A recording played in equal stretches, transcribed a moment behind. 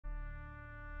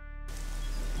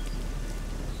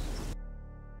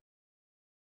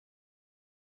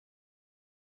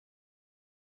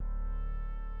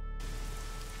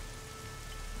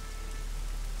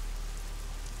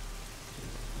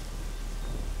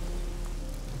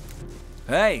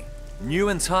Hey, new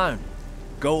in town.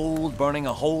 Gold burning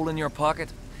a hole in your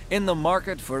pocket? In the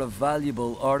market for a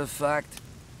valuable artifact?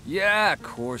 Yeah, of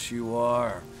course you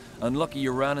are. And lucky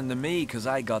you ran into me, 'cause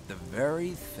I got the very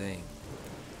thing.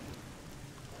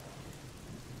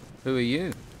 Who are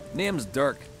you? Name's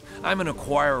Dirk. I'm an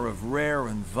acquirer of rare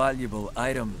and valuable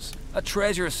items. A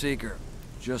treasure seeker.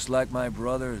 Just like my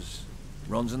brothers.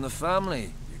 Runs in the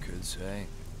family, you could say.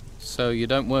 So you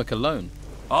don't work alone?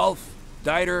 Ulf,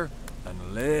 Dieter,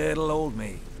 and little old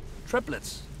me.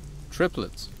 Triplets.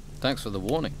 Triplets? Thanks for the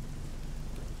warning.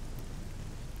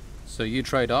 So you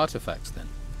trade artifacts then?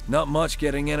 Not much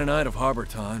getting in and out of Harbour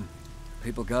Town.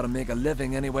 People gotta make a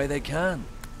living any way they can.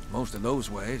 Most of those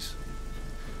ways.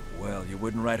 Well, you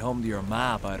wouldn't write home to your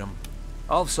ma about them.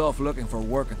 Ulf's off looking for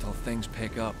work until things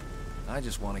pick up. I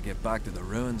just want to get back to the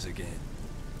ruins again.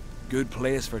 Good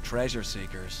place for treasure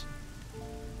seekers.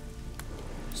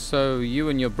 So you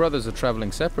and your brothers are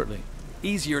traveling separately?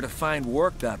 Easier to find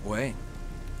work that way.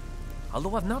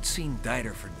 Although I've not seen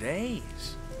Dieter for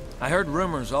days. I heard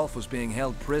rumors Ulf was being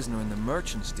held prisoner in the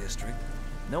Merchants District.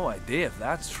 No idea if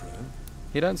that's true.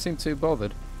 You don't seem too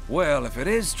bothered. Well, if it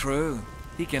is true,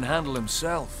 he can handle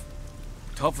himself.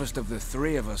 Toughest of the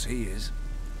three of us, he is.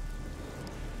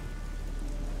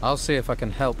 I'll see if I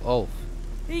can help Ulf.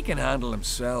 He can handle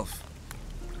himself.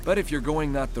 But if you're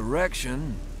going that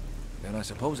direction, then I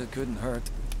suppose it couldn't hurt.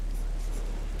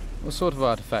 What sort of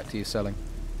artifact are you selling?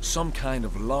 Some kind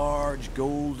of large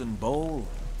golden bowl.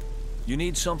 You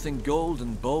need something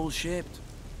golden bowl-shaped?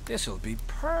 This'll be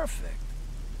perfect.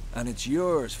 And it's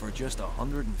yours for just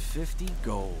 150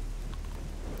 gold.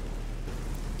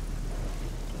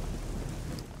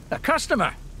 A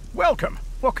customer! Welcome!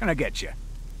 What can I get you?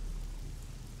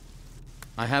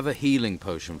 I have a healing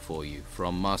potion for you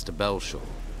from Master Belshaw.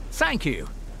 Thank you.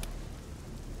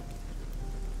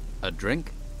 A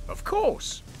drink? Of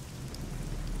course.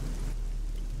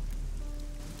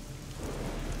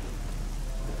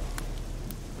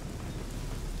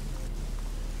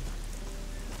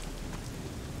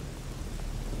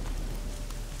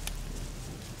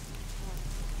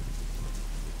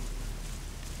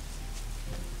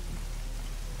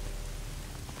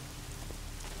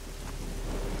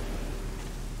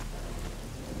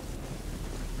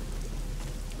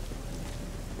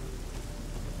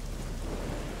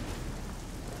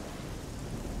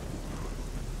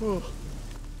 Oh,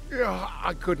 yeah,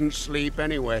 I couldn't sleep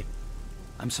anyway.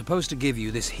 I'm supposed to give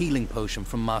you this healing potion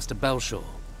from Master Belshaw.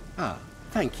 Ah,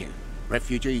 thank you.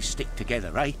 Refugees stick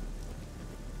together, eh?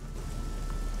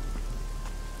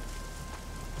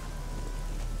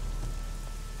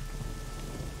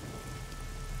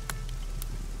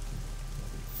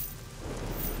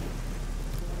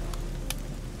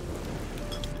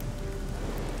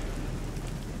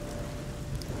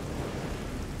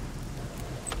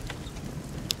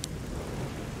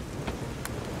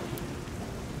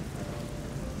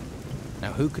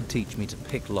 Now who could teach me to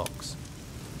pick locks?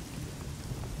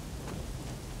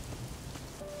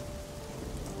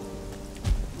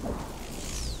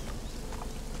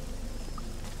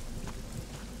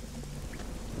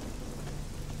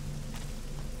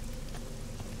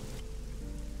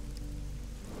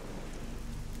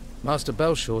 Master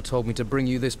Belshaw told me to bring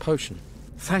you this potion.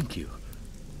 Thank you.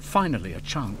 Finally a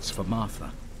chance for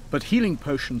Martha. But healing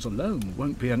potions alone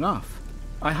won't be enough.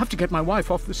 I have to get my wife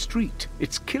off the street.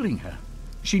 It's killing her.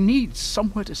 She needs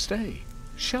somewhere to stay.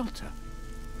 Shelter.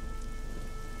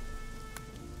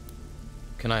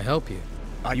 Can I help you?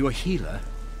 Are you a healer?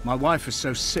 My wife is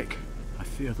so sick. I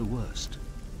fear the worst.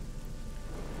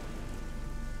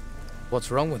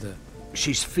 What's wrong with her?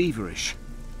 She's feverish.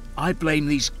 I blame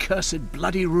these cursed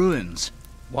bloody ruins.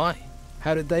 Why?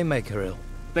 How did they make her ill?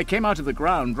 They came out of the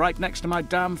ground right next to my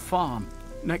damn farm.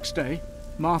 Next day,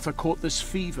 Martha caught this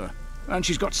fever, and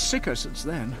she's got sicker since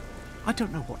then. I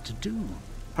don't know what to do.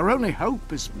 Her only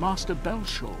hope is Master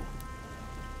Belshaw.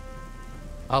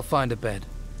 I'll find a bed.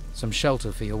 Some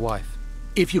shelter for your wife.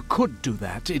 If you could do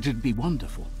that, it'd be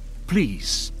wonderful.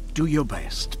 Please, do your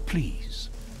best, please.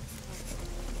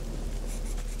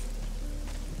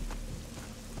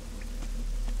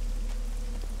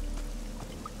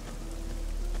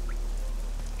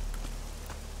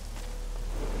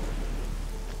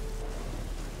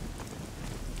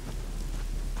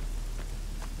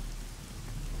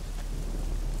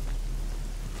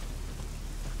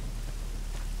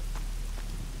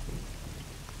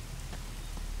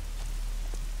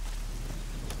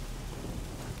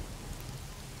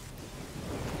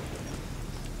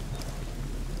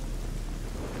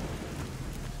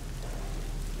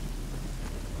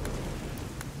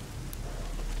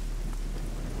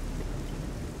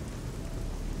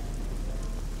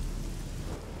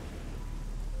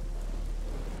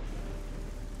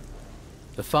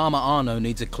 The farmer Arno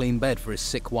needs a clean bed for his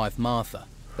sick wife Martha.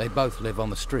 They both live on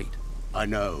the street. I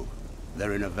know.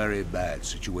 They're in a very bad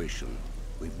situation.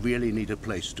 We really need a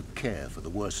place to care for the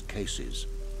worst cases.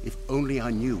 If only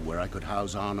I knew where I could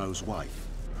house Arno's wife.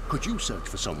 Could you search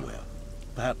for somewhere?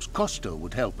 Perhaps Costa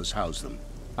would help us house them.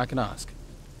 I can ask.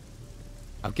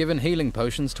 I've given healing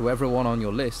potions to everyone on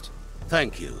your list.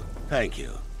 Thank you. Thank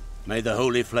you. May the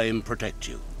Holy Flame protect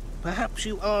you. Perhaps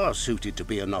you are suited to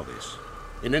be a novice.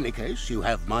 In any case, you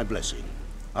have my blessing.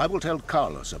 I will tell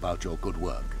Carlos about your good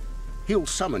work. He'll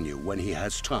summon you when he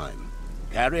has time.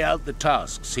 Carry out the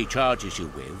tasks he charges you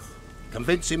with.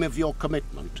 Convince him of your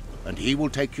commitment, and he will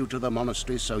take you to the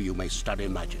monastery so you may study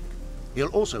magic. He'll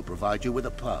also provide you with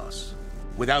a pass.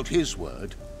 Without his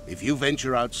word, if you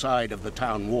venture outside of the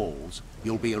town walls,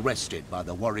 you'll be arrested by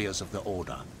the warriors of the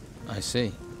Order. I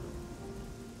see.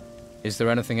 Is there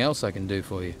anything else I can do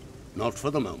for you? Not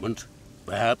for the moment.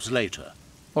 Perhaps later.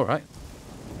 All right.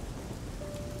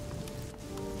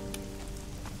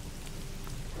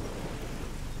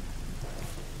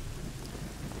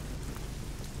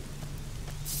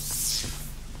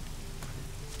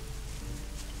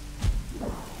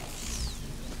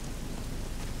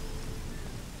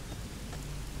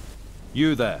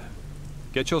 You there.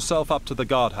 Get yourself up to the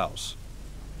guardhouse.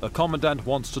 The Commandant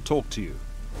wants to talk to you.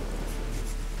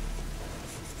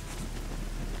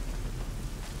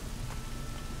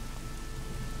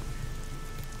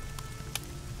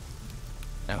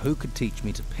 Now who could teach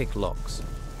me to pick locks?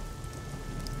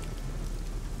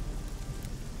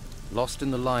 Lost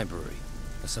in the Library.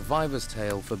 A survivor's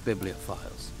tale for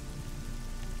bibliophiles.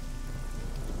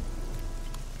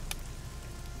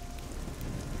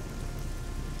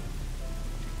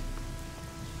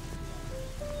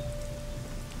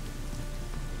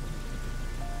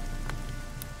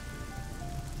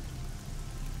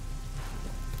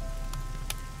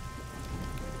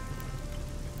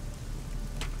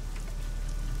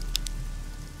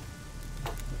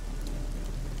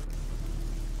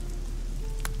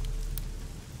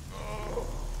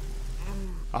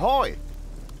 Ahoy!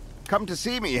 Come to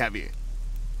see me, have you?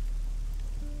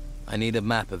 I need a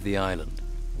map of the island.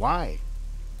 Why?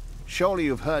 Surely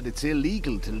you've heard it's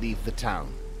illegal to leave the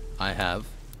town. I have.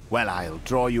 Well, I'll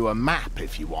draw you a map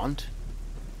if you want.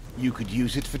 You could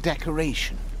use it for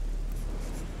decoration.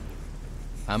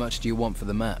 How much do you want for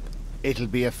the map? It'll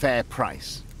be a fair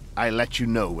price. I'll let you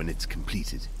know when it's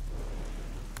completed.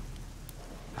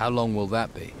 How long will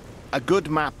that be? A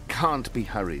good map can't be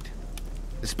hurried.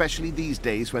 Especially these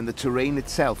days when the terrain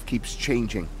itself keeps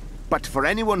changing. But for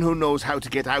anyone who knows how to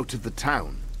get out of the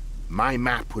town, my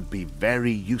map would be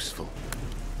very useful.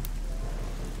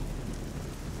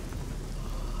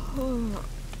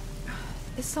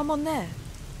 Is someone there?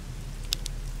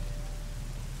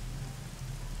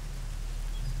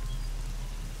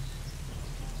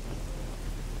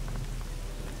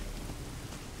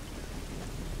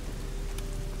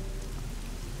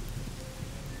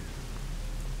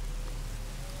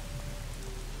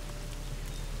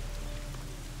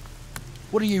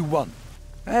 What do you want?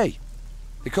 Hey,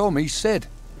 they call me Sid.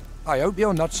 I hope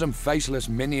you're not some faceless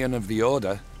minion of the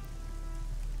Order.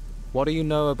 What do you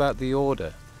know about the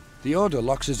Order? The Order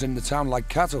locks us in the town like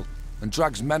cattle and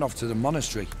drags men off to the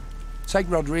monastery.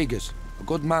 Take Rodriguez, a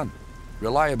good man,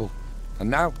 reliable. And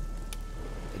now,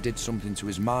 they did something to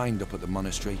his mind up at the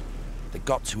monastery. They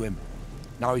got to him.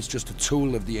 Now he's just a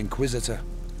tool of the Inquisitor.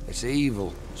 It's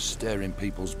evil, stirring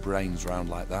people's brains round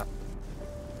like that.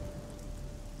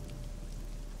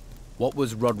 What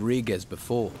was Rodriguez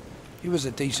before? He was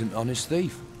a decent, honest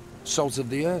thief. Salt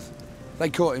of the earth. They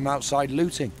caught him outside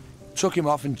looting. Took him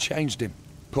off and changed him.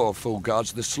 Poor fool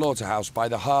guards the slaughterhouse by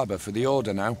the harbour for the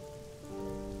Order now.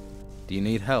 Do you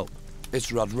need help?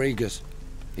 It's Rodriguez.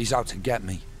 He's out to get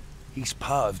me. He's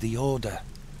part of the Order.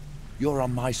 You're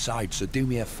on my side, so do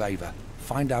me a favour.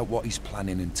 Find out what he's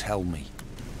planning and tell me.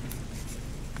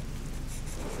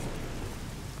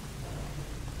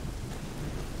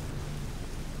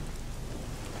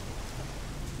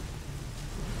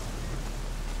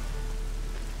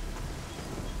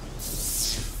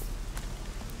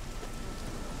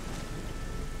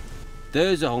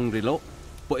 There's a hungry look.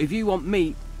 But if you want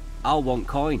meat, I'll want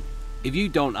coin. If you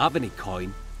don't have any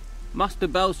coin, Master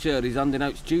Belcher is handing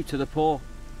out stew to the poor.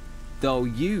 Though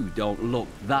you don't look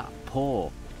that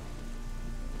poor.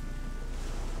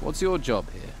 What's your job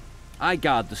here? I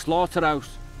guard the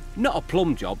slaughterhouse. Not a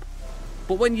plum job.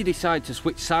 But when you decide to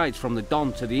switch sides from the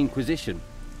Don to the Inquisition,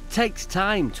 takes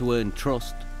time to earn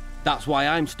trust. That's why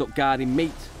I'm stuck guarding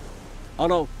meat.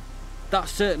 Although,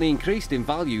 that's certainly increased in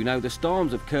value now the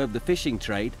storms have curbed the fishing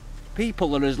trade.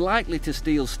 People are as likely to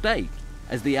steal steak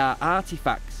as they are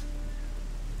artifacts.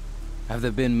 Have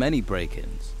there been many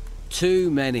break-ins? Too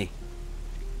many.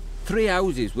 3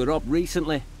 houses were robbed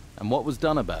recently. And what was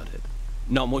done about it?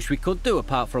 Not much we could do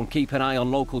apart from keep an eye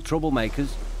on local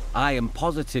troublemakers. I am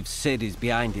positive Sid is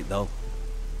behind it though.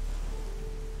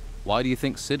 Why do you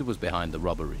think Sid was behind the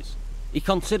robberies? He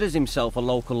considers himself a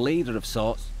local leader of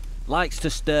sorts. Likes to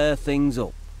stir things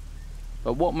up.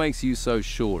 But what makes you so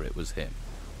sure it was him?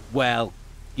 Well,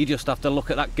 you just have to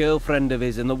look at that girlfriend of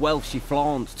his and the wealth she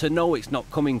flaunts to know it's not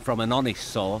coming from an honest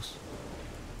source.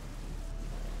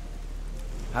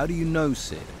 How do you know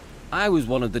Sid? I was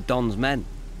one of the Don's men.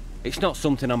 It's not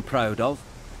something I'm proud of,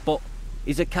 but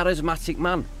he's a charismatic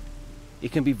man. He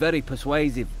can be very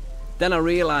persuasive. Then I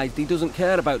realised he doesn't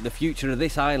care about the future of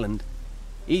this island.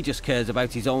 He just cares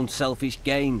about his own selfish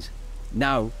gains.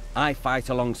 Now, I fight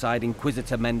alongside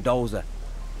Inquisitor Mendoza.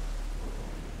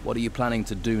 What are you planning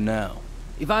to do now?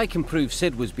 If I can prove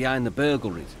Sid was behind the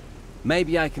burglaries,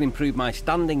 maybe I can improve my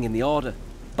standing in the Order.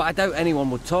 But I doubt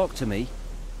anyone would talk to me.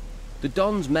 The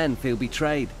Don's men feel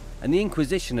betrayed, and the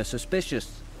Inquisition are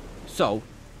suspicious. So,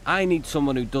 I need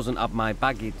someone who doesn't have my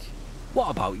baggage. What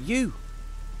about you?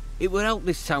 It would help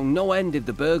this town no end if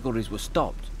the burglaries were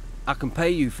stopped. I can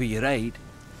pay you for your aid.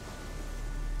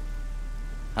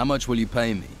 How much will you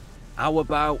pay me? How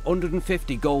about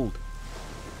 150 gold?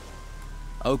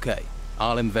 Okay,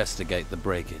 I'll investigate the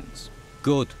break-ins.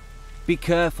 Good. Be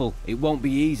careful, it won't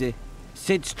be easy.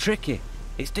 Sid's tricky.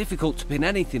 It's difficult to pin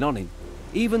anything on him,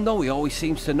 even though he always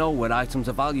seems to know where items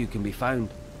of value can be found.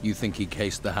 You think he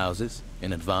cased the houses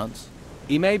in advance?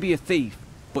 He may be a thief,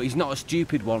 but he's not a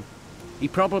stupid one. He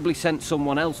probably sent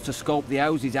someone else to scope the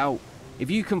houses out.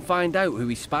 If you can find out who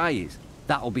his spy is,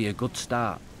 that'll be a good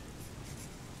start.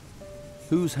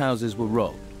 Whose houses were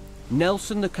robbed?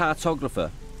 Nelson the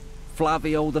cartographer,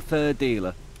 Flavio the fur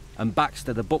dealer, and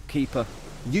Baxter the bookkeeper.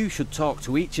 You should talk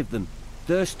to each of them.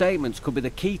 Their statements could be the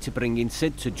key to bringing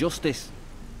Sid to justice.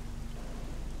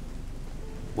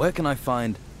 Where can I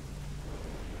find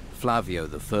Flavio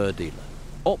the fur dealer?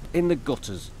 Up in the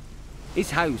gutters.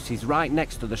 His house is right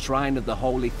next to the Shrine of the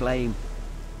Holy Flame.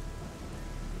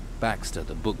 Baxter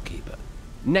the bookkeeper?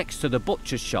 Next to the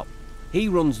butcher's shop. He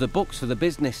runs the books for the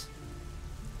business.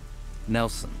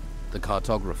 Nelson, the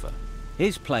cartographer?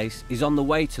 His place is on the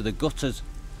way to the gutters.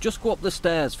 Just go up the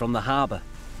stairs from the harbour.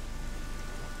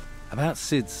 About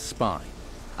Sid's spy?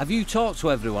 Have you talked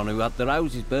to everyone who had their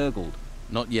houses burgled?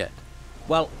 Not yet.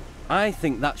 Well, I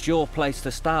think that's your place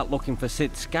to start looking for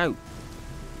Sid's scout.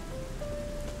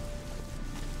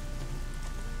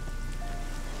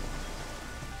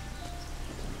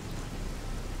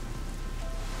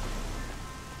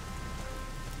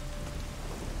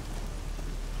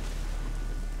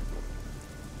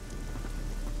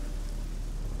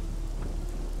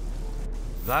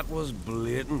 That was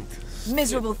blatant.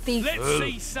 Miserable thief. Let's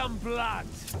see some blood.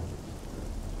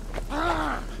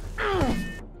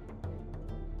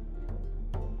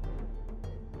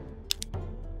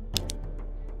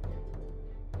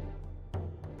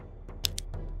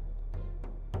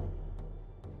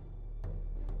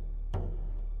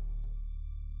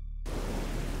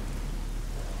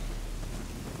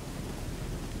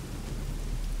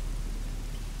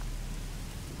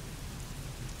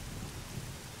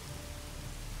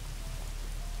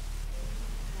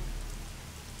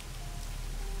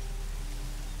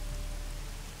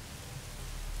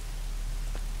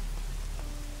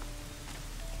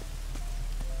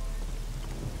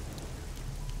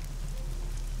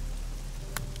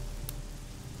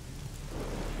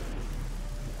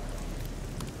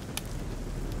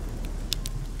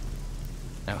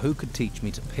 Now who could teach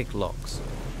me to pick locks?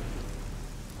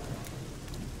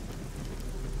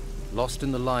 Lost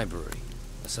in the library.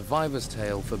 A survivor's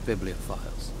tale for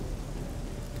bibliophiles.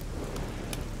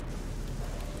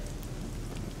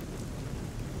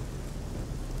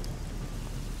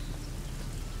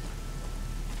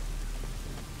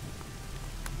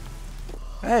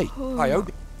 Hey, I hope.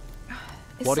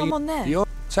 Is What someone are there? you?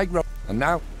 Take rope, and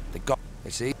now they got.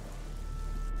 You see,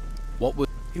 What would...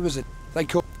 he was a. They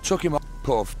took him off.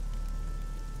 Poor.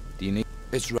 Do you need...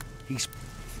 It's right. He's.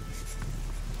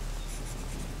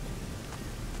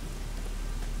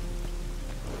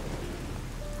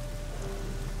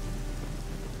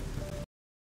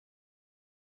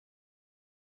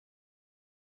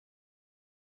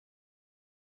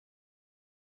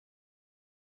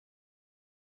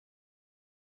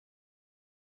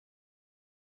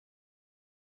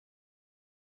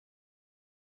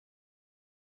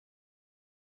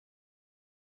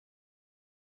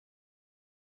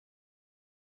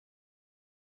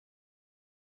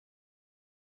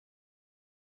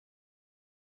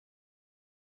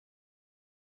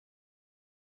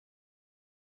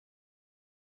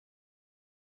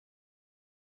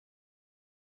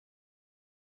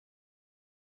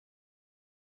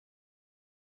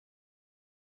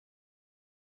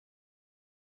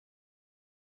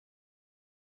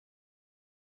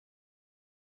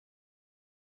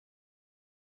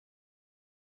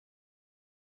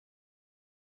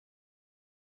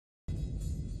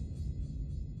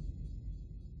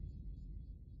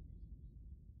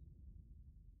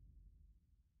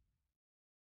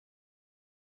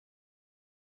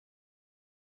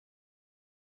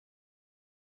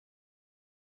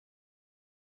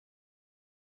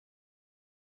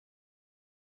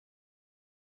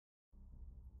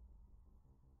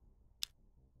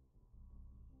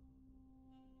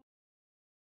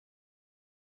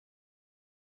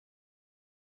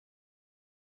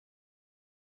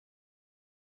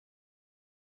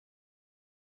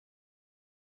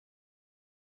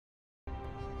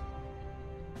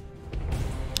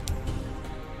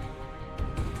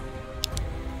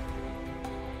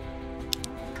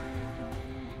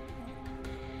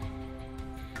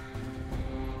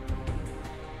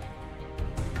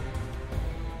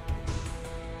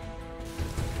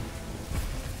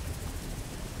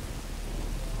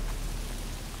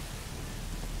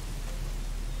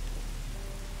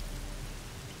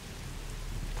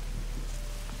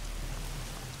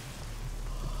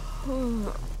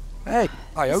 Hey,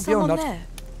 I hope you're Someone not... there?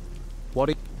 What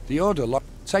is... The order, lock,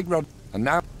 take road, and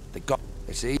now they got...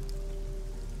 You see?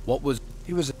 What was...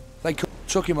 He was... They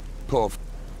took him up, poor...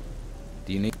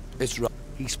 Do you need... It's right.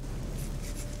 He's...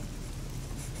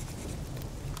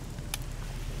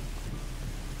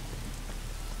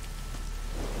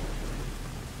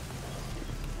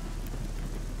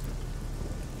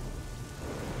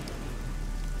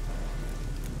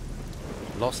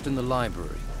 Lost in the Library.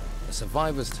 A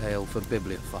survivor's tale for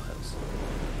bibliophiles.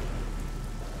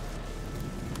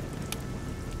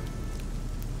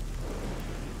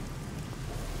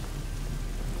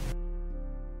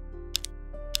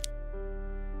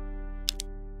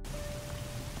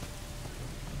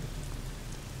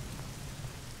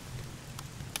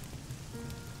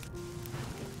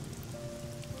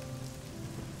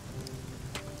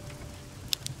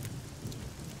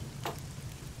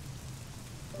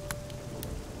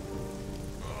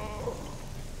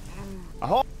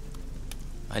 Oh.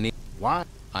 I need... What?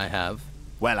 I have.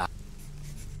 Well,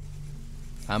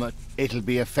 How much? it'll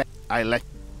be a fair... I let...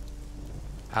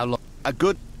 How long? A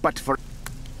good... But for...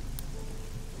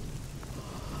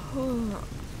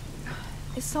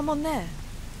 Is someone there?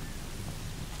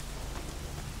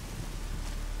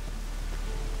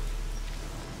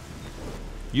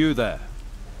 You there.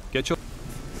 Get your...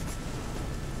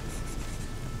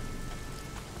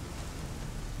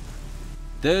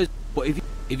 There's... But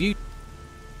if you...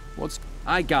 What's...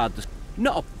 I guard the...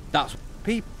 Not a... That's...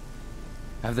 People...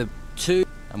 Have the... Two...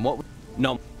 And what...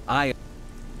 No, I...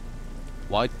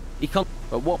 Why? He can't...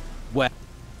 But what... Where?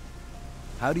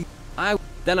 How do you... I...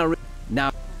 Then I...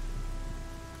 Now...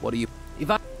 What do you... If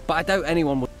I... But I doubt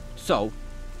anyone would... So...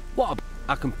 What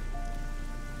a... I can...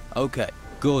 Okay.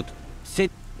 Good.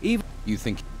 Sit... Even... You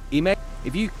think... He may...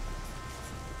 If you...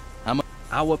 How much...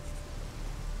 Our...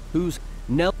 Who's...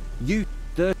 Nell... You...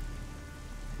 The...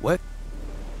 Where?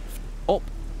 Up...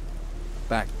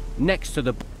 Back. Next to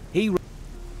the... He...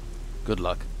 Good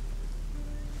luck.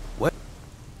 Where?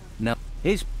 Now...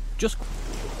 His... Just...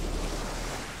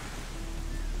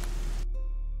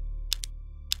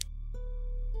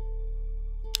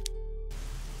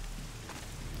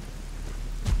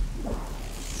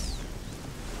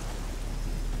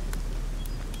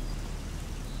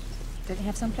 Don't you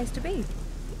have some place to be?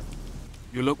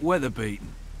 You look weather-beaten.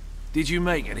 Did you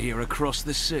make it here across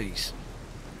the seas?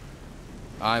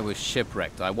 I was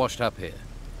shipwrecked. I washed up here.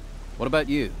 What about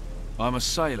you? I'm a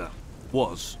sailor.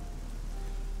 Was.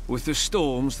 With the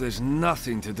storms, there's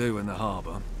nothing to do in the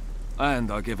harbour.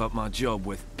 And I give up my job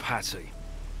with Patty.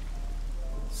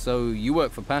 So, you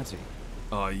work for Patty?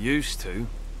 I used to.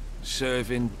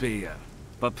 Serving beer.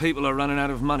 But people are running out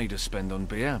of money to spend on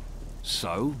beer.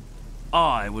 So,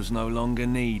 I was no longer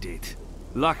needed.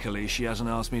 Luckily, she hasn't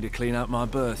asked me to clean out my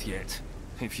berth yet.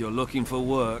 If you're looking for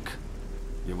work,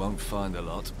 you won't find a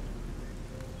lot.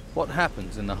 What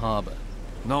happens in the harbour?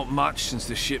 Not much since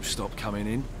the ships stopped coming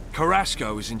in.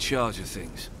 Carrasco is in charge of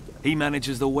things. He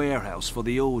manages the warehouse for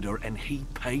the Order, and he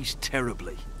pays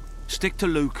terribly. Stick to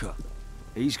Luca.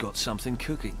 He's got something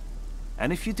cooking.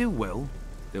 And if you do well,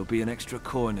 there'll be an extra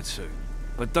coin or two.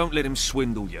 But don't let him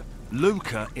swindle you.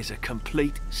 Luca is a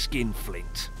complete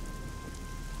skinflint.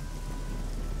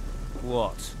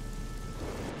 What?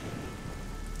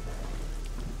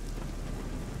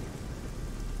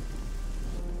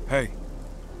 Hey,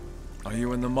 are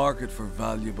you in the market for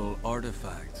valuable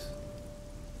artifacts?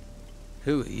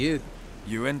 Who are you?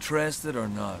 You interested or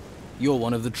not? You're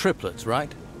one of the triplets,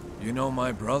 right? You know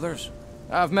my brothers?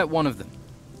 I've met one of them.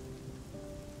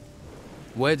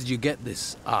 Where did you get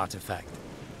this artifact?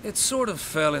 It sort of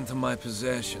fell into my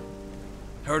possession.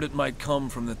 Heard it might come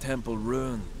from the temple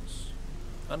ruins.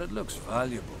 And it looks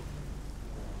valuable.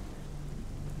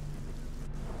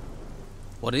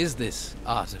 What is this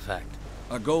artifact?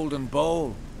 A golden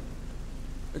bowl.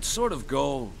 It's sort of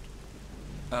gold.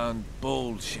 And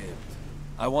bowl-shaped.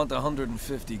 I want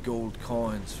 150 gold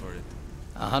coins for it.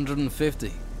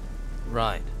 150?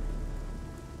 Right.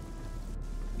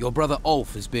 Your brother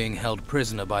Ulf is being held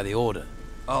prisoner by the Order.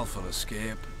 Ulf will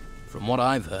escape. From what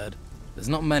I've heard, there's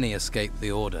not many escape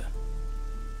the Order.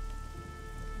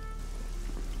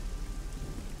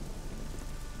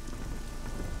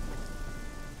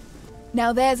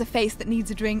 Now there's a face that needs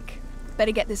a drink.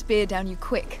 Better get this beer down you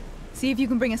quick. See if you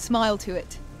can bring a smile to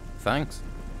it. Thanks.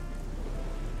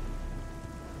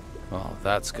 Oh,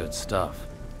 that's good stuff.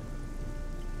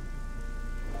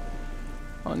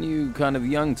 Aren't you kind of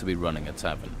young to be running a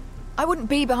tavern? I wouldn't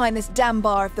be behind this damn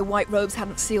bar if the White Robes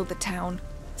hadn't sealed the town.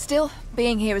 Still,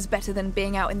 being here is better than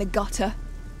being out in the gutter.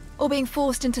 Or being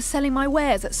forced into selling my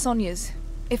wares at Sonia's.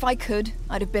 If I could,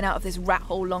 I'd have been out of this rat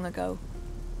hole long ago.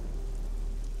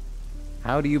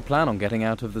 How do you plan on getting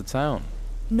out of the town?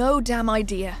 No damn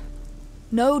idea.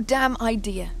 No damn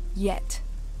idea. Yet.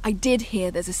 I did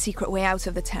hear there's a secret way out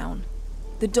of the town.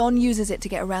 The Don uses it to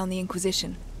get around the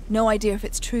Inquisition. No idea if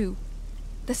it's true.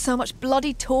 There's so much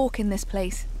bloody talk in this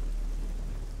place.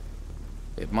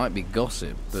 It might be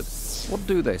gossip, but what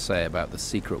do they say about the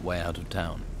secret way out of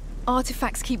town?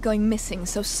 Artifacts keep going missing,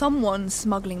 so someone's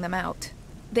smuggling them out.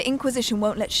 The Inquisition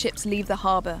won't let ships leave the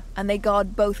harbour, and they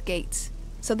guard both gates.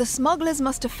 So the smugglers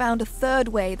must have found a third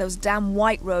way those damn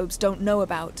white robes don't know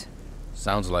about.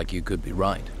 Sounds like you could be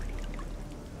right.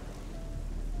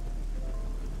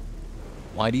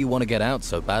 Why do you want to get out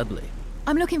so badly?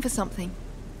 I'm looking for something.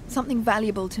 Something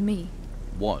valuable to me.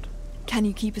 What? Can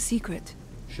you keep a secret?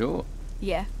 Sure.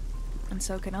 Yeah, and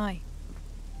so can I.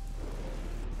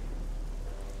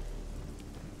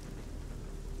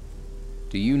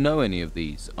 Do you know any of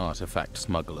these artifact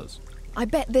smugglers? I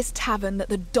bet this tavern that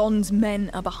the Don's men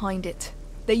are behind it.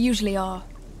 They usually are.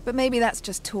 But maybe that's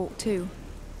just talk too.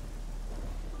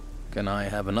 Can I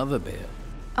have another beer?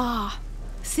 Ah,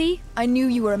 see? I knew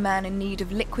you were a man in need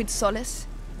of liquid solace.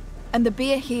 And the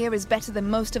beer here is better than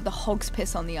most of the hog's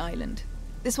piss on the island.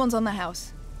 This one's on the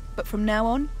house. But from now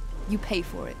on, you pay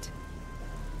for it.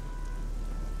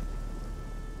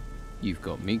 You've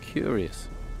got me curious.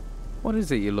 What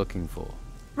is it you're looking for?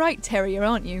 Right, terrier,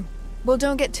 aren't you? Well,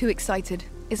 don't get too excited.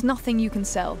 It's nothing you can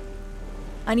sell.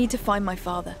 I need to find my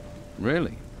father.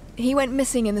 Really? He went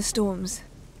missing in the storms.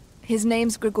 His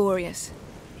name's Gregorius.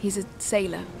 He's a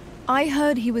sailor. I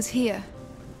heard he was here.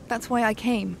 That's why I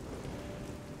came.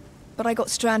 But I got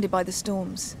stranded by the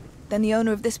storms. Then the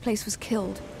owner of this place was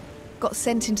killed. Got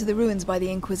sent into the ruins by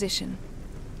the Inquisition.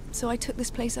 So I took this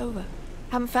place over.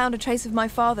 Haven't found a trace of my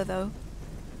father, though.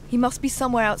 He must be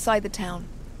somewhere outside the town.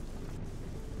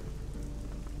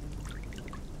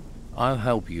 I'll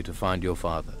help you to find your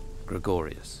father,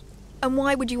 Gregorius. And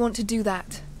why would you want to do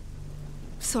that?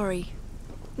 Sorry.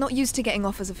 Not used to getting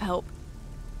offers of help.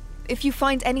 If you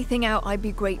find anything out, I'd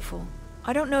be grateful.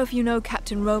 I don't know if you know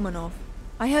Captain Romanov.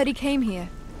 I heard he came here,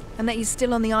 and that he's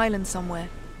still on the island somewhere.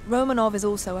 Romanov is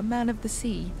also a man of the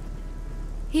sea.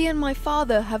 He and my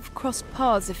father have crossed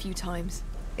paths a few times.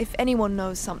 If anyone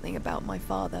knows something about my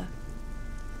father,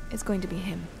 it's going to be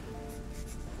him.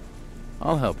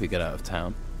 I'll help you get out of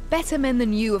town. Better men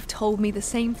than you have told me the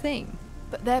same thing,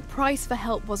 but their price for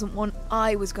help wasn't one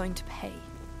I was going to pay.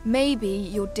 Maybe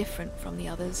you're different from the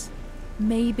others.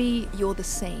 Maybe you're the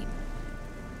same.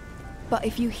 But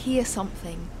if you hear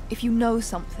something, if you know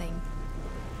something,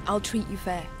 I'll treat you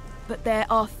fair. But there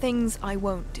are things I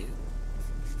won't do.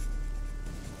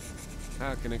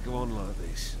 How can it go on like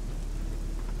this?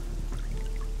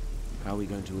 How are we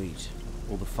going to eat?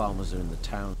 All the farmers are in the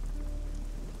town.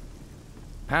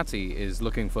 Patty is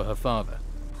looking for her father.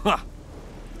 Ha!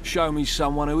 Show me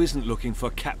someone who isn't looking for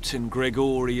Captain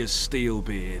Gregorius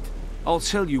Steelbeard. I'll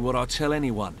tell you what I tell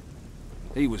anyone.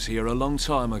 He was here a long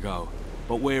time ago,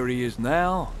 but where he is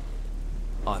now,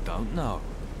 I don't know.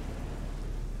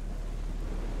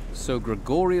 So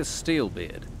Gregorius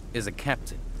Steelbeard is a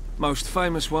captain? Most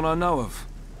famous one I know of.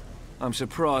 I'm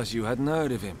surprised you hadn't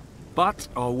heard of him. But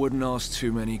I wouldn't ask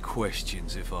too many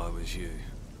questions if I was you.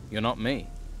 You're not me.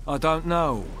 I don't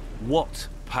know what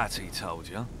Patty told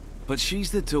you, but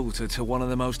she's the daughter to one of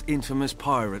the most infamous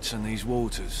pirates in these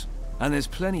waters. And there's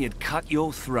plenty who'd cut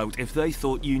your throat if they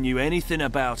thought you knew anything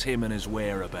about him and his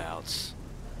whereabouts.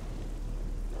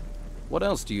 What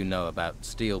else do you know about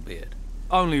Steelbeard?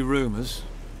 Only rumours.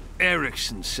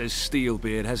 Erickson says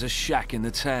Steelbeard has a shack in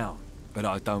the town, but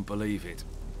I don't believe it.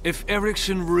 If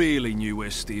Erickson really knew where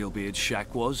Steelbeard's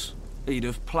shack was, he'd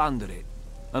have plundered it,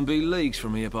 and be leagues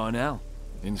from here by now.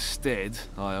 Instead,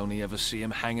 I only ever see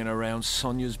him hanging around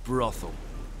Sonia's brothel.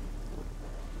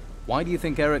 Why do you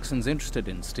think Erickson's interested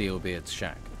in Steelbeard's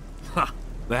shack? Ha!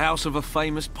 The house of a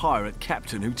famous pirate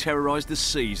captain who terrorized the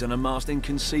seas and amassed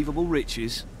inconceivable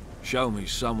riches? Show me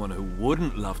someone who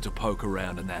wouldn't love to poke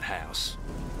around in that house.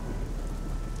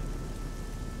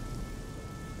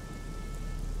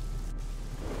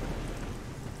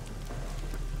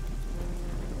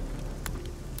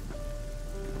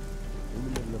 In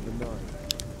the middle of the night,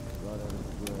 right out of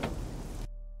the ground.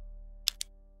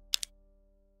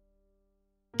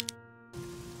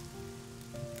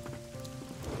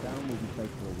 Down will be safe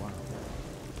for a while.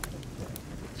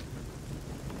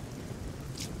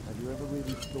 Have you ever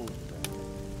really thought about it?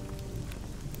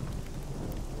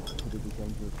 Could it be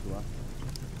dangerous to us?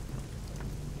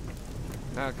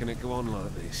 How can it go on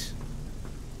like this?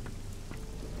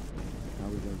 How are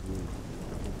we going to eat?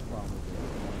 The farmers are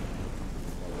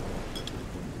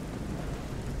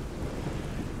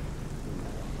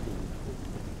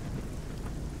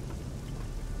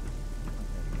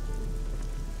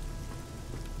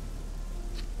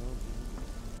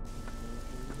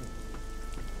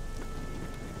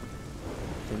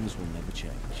things will never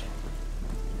change.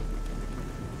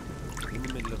 In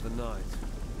the middle of the night.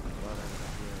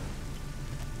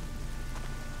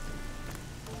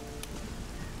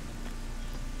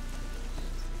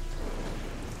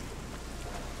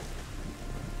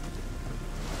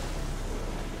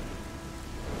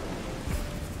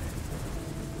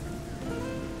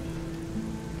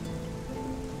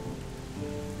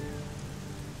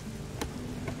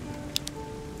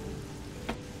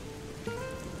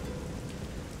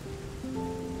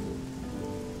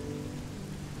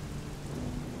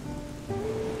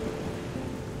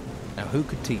 Now who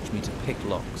could teach me to pick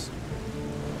locks?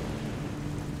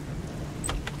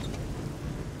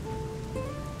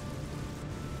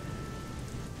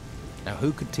 Now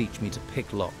who could teach me to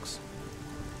pick locks?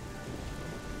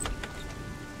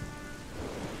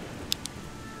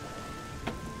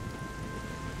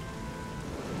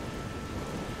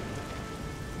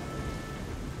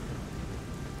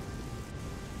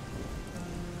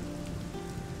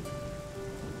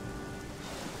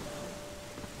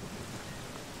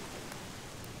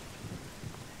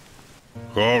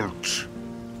 Halt!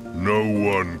 No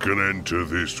one can enter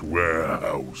this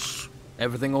warehouse.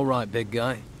 Everything all right, big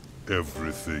guy?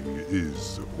 Everything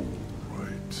is all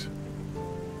right.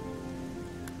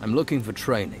 I'm looking for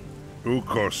training.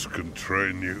 Ukos can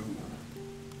train you.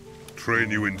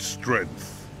 Train you in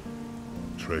strength.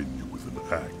 Train you with an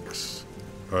axe.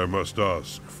 I must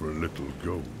ask for a little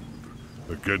gold,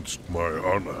 against my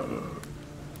honor.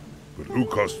 But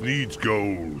Ukos needs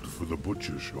gold for the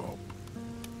butcher shop.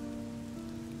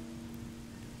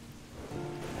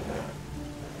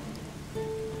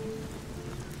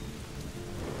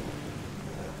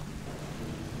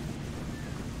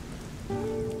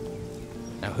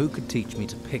 Now who could teach me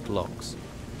to pick locks?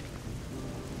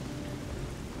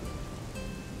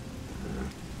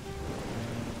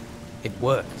 It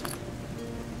worked.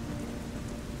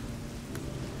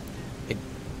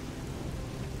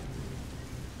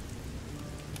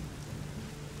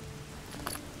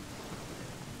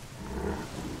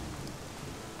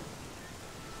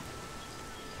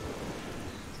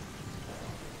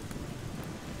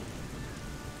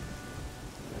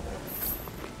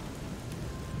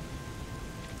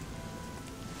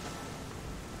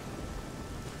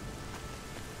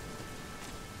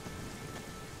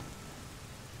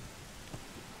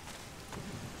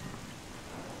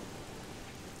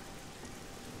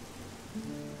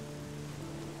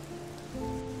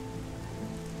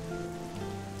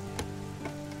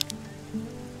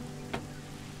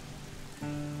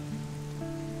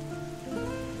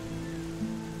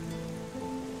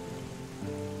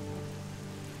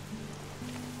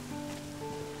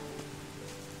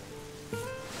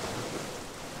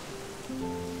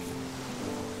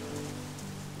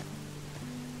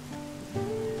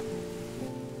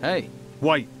 Hey!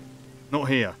 Wait! Not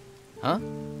here. Huh?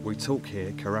 We talk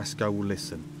here, Carrasco will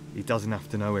listen. He doesn't have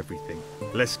to know everything.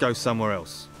 Let's go somewhere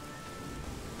else.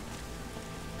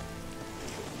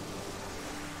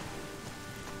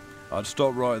 I'd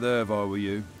stop right there if I were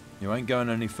you. You ain't going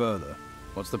any further.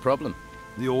 What's the problem?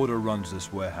 The Order runs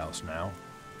this warehouse now.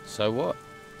 So what?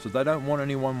 So they don't want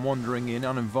anyone wandering in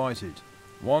uninvited.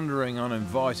 Wandering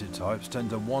uninvited types tend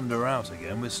to wander out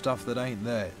again with stuff that ain't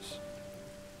theirs.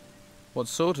 What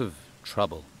sort of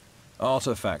trouble?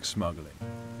 Artifact smuggling.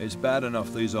 It's bad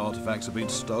enough these artifacts have been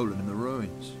stolen in the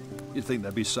ruins. You'd think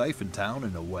they'd be safe in town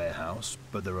in a warehouse,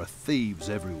 but there are thieves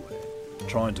everywhere,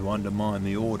 trying to undermine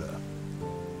the Order.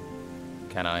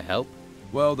 Can I help?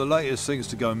 Well, the latest things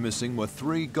to go missing were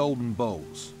 3 golden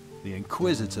bowls. The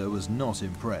Inquisitor was not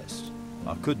impressed.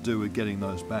 I could do with getting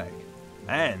those back.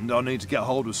 And I need to get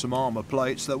hold of some armor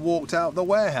plates that walked out the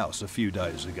warehouse a few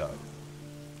days ago.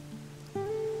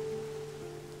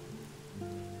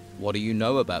 What do you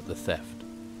know about the theft?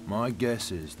 My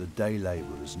guess is the day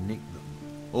labourers nicked them.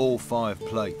 All 5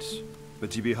 plates.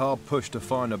 But you'd be hard-pushed to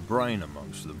find a brain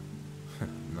amongst them.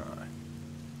 No.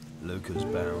 Luca's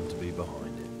bound to be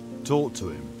behind it. Talk to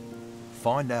him.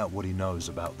 Find out what he knows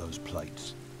about those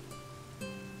plates.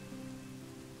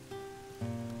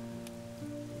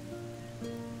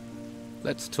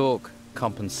 Let's talk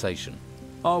compensation.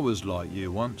 I was like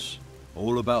you once.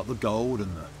 All about the gold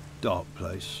and the dark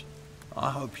place. I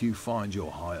hope you find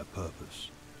your higher purpose.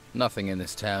 Nothing in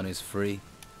this town is free,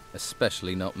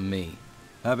 especially not me.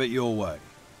 Have it your way.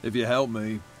 If you help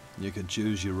me, you can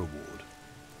choose your reward.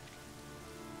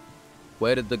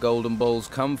 Where did the golden balls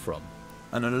come from?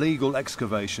 An illegal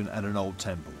excavation at an old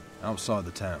temple, outside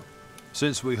the town.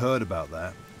 Since we heard about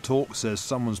that, talk says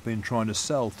someone's been trying to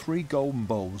sell 3 golden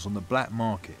bowls on the black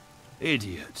market.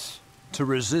 Idiots. To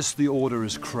resist the Order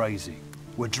is crazy.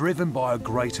 We're driven by a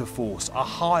greater force, a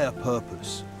higher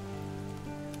purpose.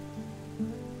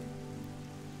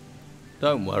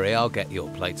 Don't worry, I'll get your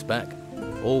plates back.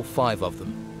 All 5 of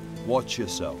them. Watch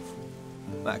yourself.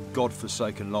 That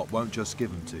godforsaken lot won't just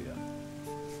give them to you.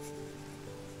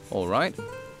 All right.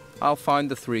 I'll find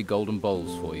the 3 golden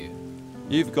bowls for you.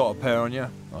 You've got a pair on you,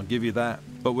 I'll give you that.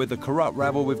 But with the corrupt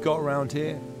rabble we've got around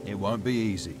here, it won't be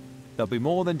easy. There'll be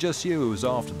more than just you who's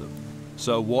after them.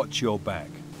 So watch your back.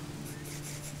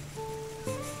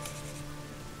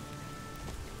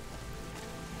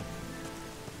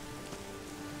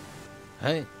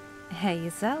 Hey. Hey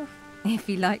yourself. If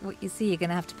you like what you see, you're going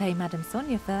to have to pay Madame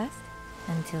Sonia first.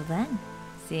 Until then,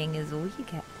 seeing is all you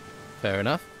get. Fair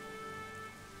enough.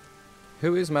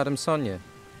 Who is Madame Sonia?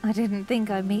 I didn't think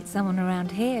I'd meet someone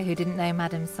around here who didn't know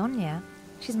Madame Sonia.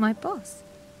 She's my boss.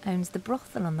 Owns the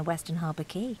brothel on the Western Harbour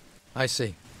Quay. I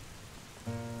see.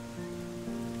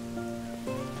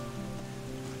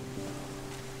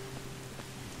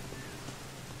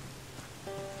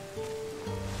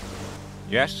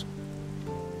 Yes?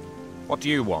 What do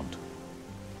you want?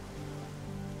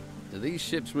 Do these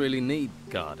ships really need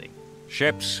guarding?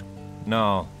 Ships?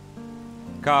 No.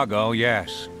 Cargo,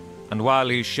 yes. And while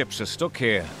these ships are stuck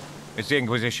here, it's the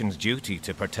Inquisition's duty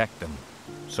to protect them.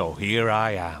 So here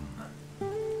I am.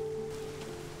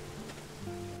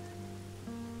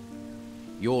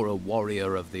 You're a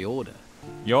warrior of the Order.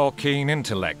 Your keen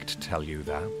intellect tell you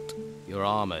that? Your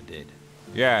armor did.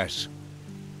 Yes.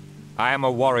 I am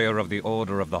a warrior of the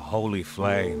Order of the Holy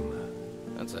Flame.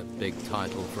 That's a big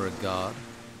title for a guard.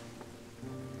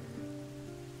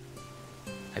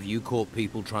 Have you caught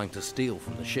people trying to steal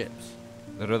from the ships?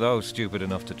 There are those stupid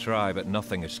enough to try, but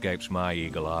nothing escapes my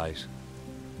eagle eyes.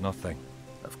 Nothing.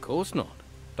 Of course not.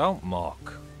 Don't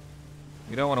mock.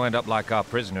 You don't want to end up like our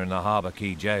prisoner in the Harbour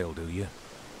Quay jail, do you?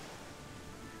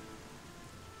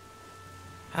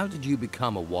 How did you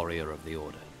become a warrior of the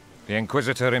Order? The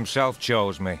Inquisitor himself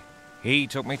chose me. He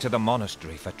took me to the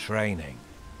monastery for training.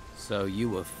 So you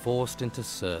were forced into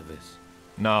service?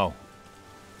 No.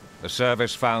 The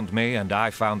service found me, and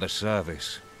I found the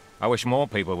service. I wish more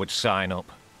people would sign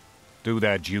up. Do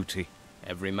their duty.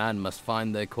 Every man must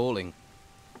find their calling.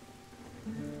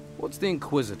 What's the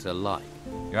Inquisitor like?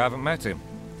 You haven't met him?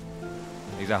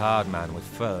 He's a hard man with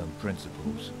firm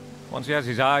principles. Once he has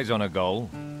his eyes on a goal,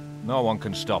 no one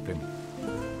can stop him.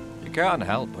 You can't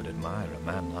help but admire a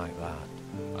man like that.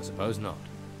 I suppose not.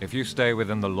 If you stay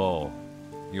within the law,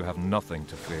 you have nothing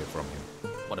to fear from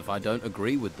him. What if I don't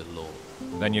agree with the law?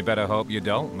 Then you better hope you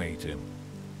don't meet him.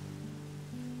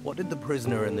 What did the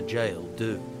prisoner in the jail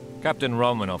do? Captain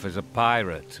Romanoff is a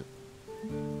pirate.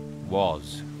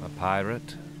 Was a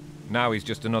pirate. Now he's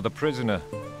just another prisoner.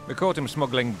 We caught him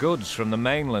smuggling goods from the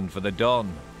mainland for the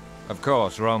Don. Of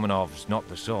course, Romanov's not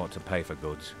the sort to pay for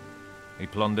goods. He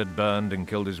plundered, burned, and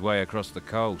killed his way across the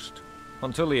coast.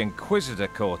 Until the Inquisitor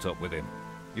caught up with him.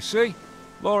 You see?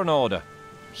 Law and order.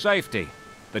 Safety.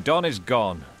 The Don is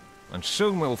gone. And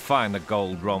soon we'll find the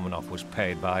gold Romanoff was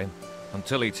paid by him.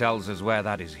 Until he tells us where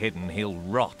that is hidden, he'll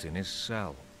rot in his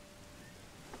cell.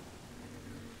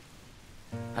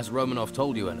 Has Romanoff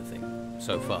told you anything,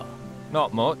 so far?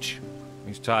 Not much.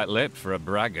 He's tight-lipped for a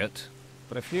braggart.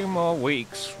 But a few more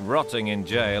weeks, rotting in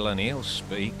jail, and he'll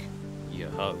speak. You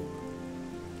hope.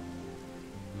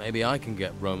 Maybe I can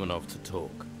get Romanoff to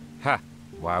talk. Ha!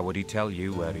 Why would he tell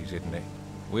you where he's hidden it?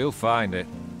 We'll find it.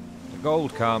 The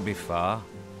gold can't be far,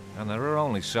 and there are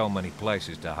only so many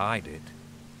places to hide it.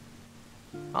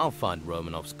 I'll find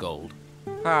Romanoff's gold.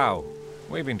 How?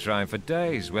 We've been trying for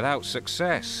days without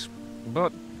success.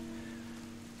 But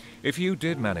if you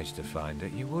did manage to find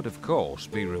it, you would, of course,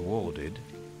 be rewarded.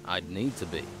 I'd need to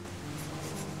be.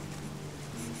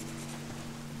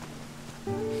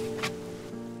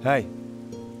 Hey,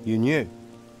 you new?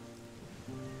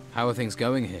 How are things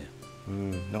going here?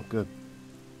 Not good.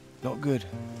 Not good.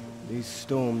 These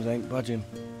storms ain't budging.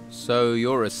 So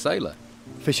you're a sailor?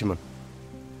 Fisherman.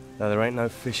 Though there ain't no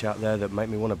fish out there that make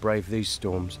me want to brave these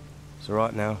storms. So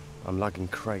right now, I'm lugging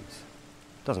crates.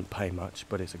 Doesn't pay much,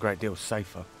 but it's a great deal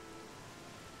safer.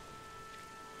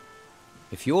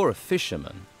 If you're a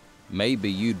fisherman, maybe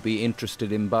you'd be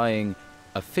interested in buying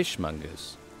a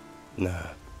fishmonger's. Nah,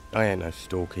 I ain't no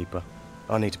storekeeper.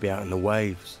 I need to be out in the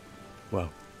waves. Well,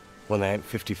 when they ain't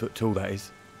 50 foot tall, that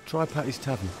is. Try Patty's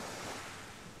Tavern.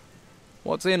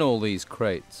 What's in all these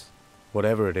crates?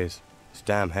 Whatever it is, it's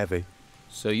damn heavy.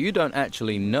 So you don't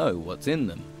actually know what's in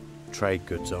them? Trade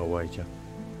goods, I'll wager.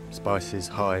 Spices,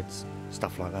 hides,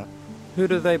 stuff like that. Who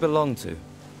do they belong to?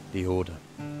 The Order.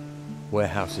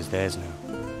 Warehouse is theirs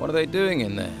now. What are they doing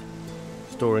in there?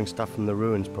 Storing stuff from the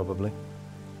ruins, probably.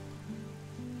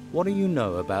 What do you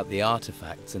know about the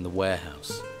artifacts in the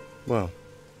warehouse? Well,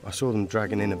 I saw them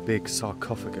dragging in a big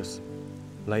sarcophagus.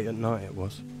 Late at night it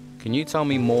was. Can you tell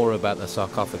me more about the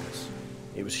sarcophagus?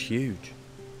 It was huge.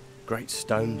 Great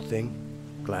stone thing.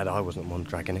 Glad I wasn't the one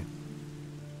dragging it.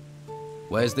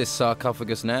 Where's this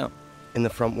sarcophagus now? In the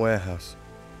front warehouse.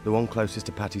 The one closest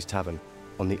to Patty's Tavern,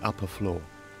 on the upper floor.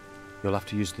 You'll have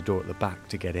to use the door at the back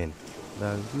to get in.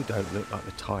 Though you don't look like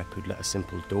the type who'd let a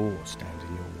simple door stand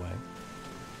in your way.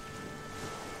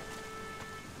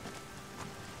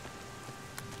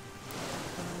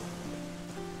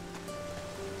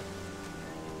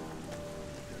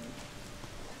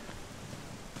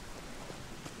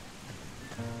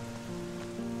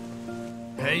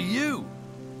 Hey, you!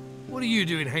 What are you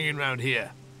doing hanging around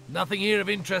here? Nothing here of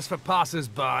interest for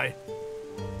passers-by.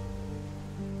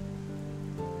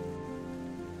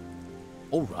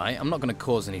 All right, I'm not going to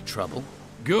cause any trouble.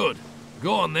 Good.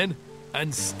 Go on then,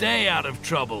 and stay out of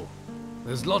trouble.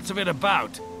 There's lots of it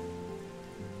about.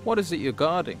 What is it you're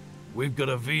guarding? We've got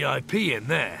a VIP in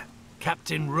there.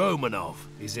 Captain Romanov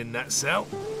is in that cell.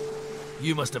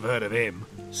 You must have heard of him.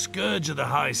 Scourge of the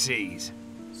high seas.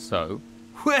 So?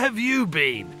 Where have you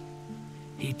been?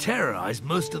 He terrorized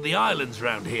most of the islands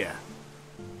round here.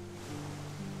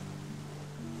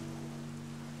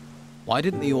 Why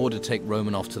didn't the Order take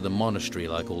Romanov to the monastery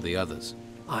like all the others?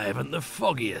 I haven't the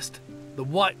foggiest. The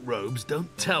white robes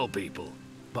don't tell people,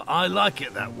 but I like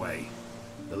it that way.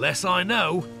 The less I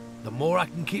know, the more I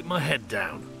can keep my head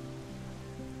down.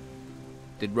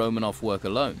 Did Romanov work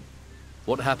alone?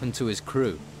 What happened to his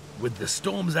crew? With the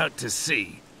storms out to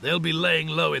sea, they'll be laying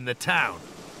low in the town,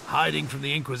 hiding from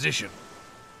the Inquisition.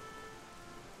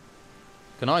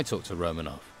 Can I talk to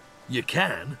Romanov? You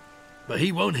can, but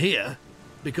he won't hear,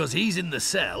 because he's in the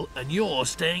cell and you're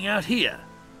staying out here.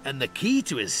 And the key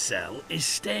to his cell is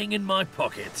staying in my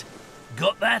pocket.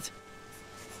 Got that?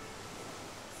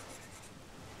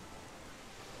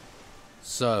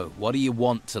 So, what do you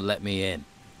want to let me in?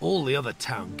 All the other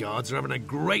town guards are having a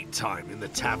great time in the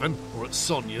tavern or at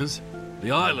Sonia's. The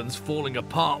island's falling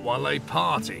apart while they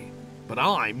party, but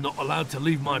I'm not allowed to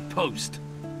leave my post.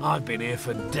 I've been here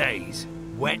for days,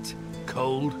 wet,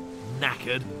 cold,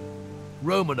 knackered.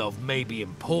 Romanov may be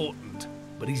important,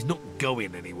 but he's not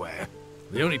going anywhere.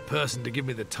 The only person to give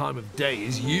me the time of day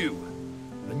is you,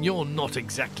 and you're not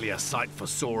exactly a sight for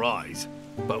sore eyes.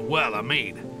 But well, I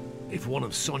mean, if one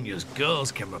of Sonia's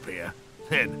girls came up here,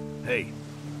 then, hey,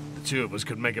 the two of us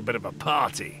could make a bit of a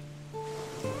party.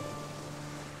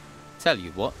 Tell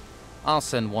you what, I'll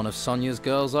send one of Sonia's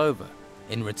girls over.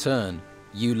 In return,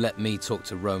 you let me talk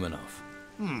to Romanov.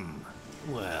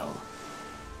 Well...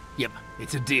 Yep,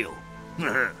 it's a deal.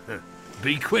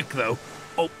 Be quick, though.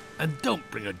 Oh, and don't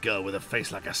bring a girl with a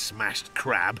face like a smashed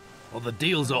crab, or the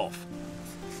deal's off.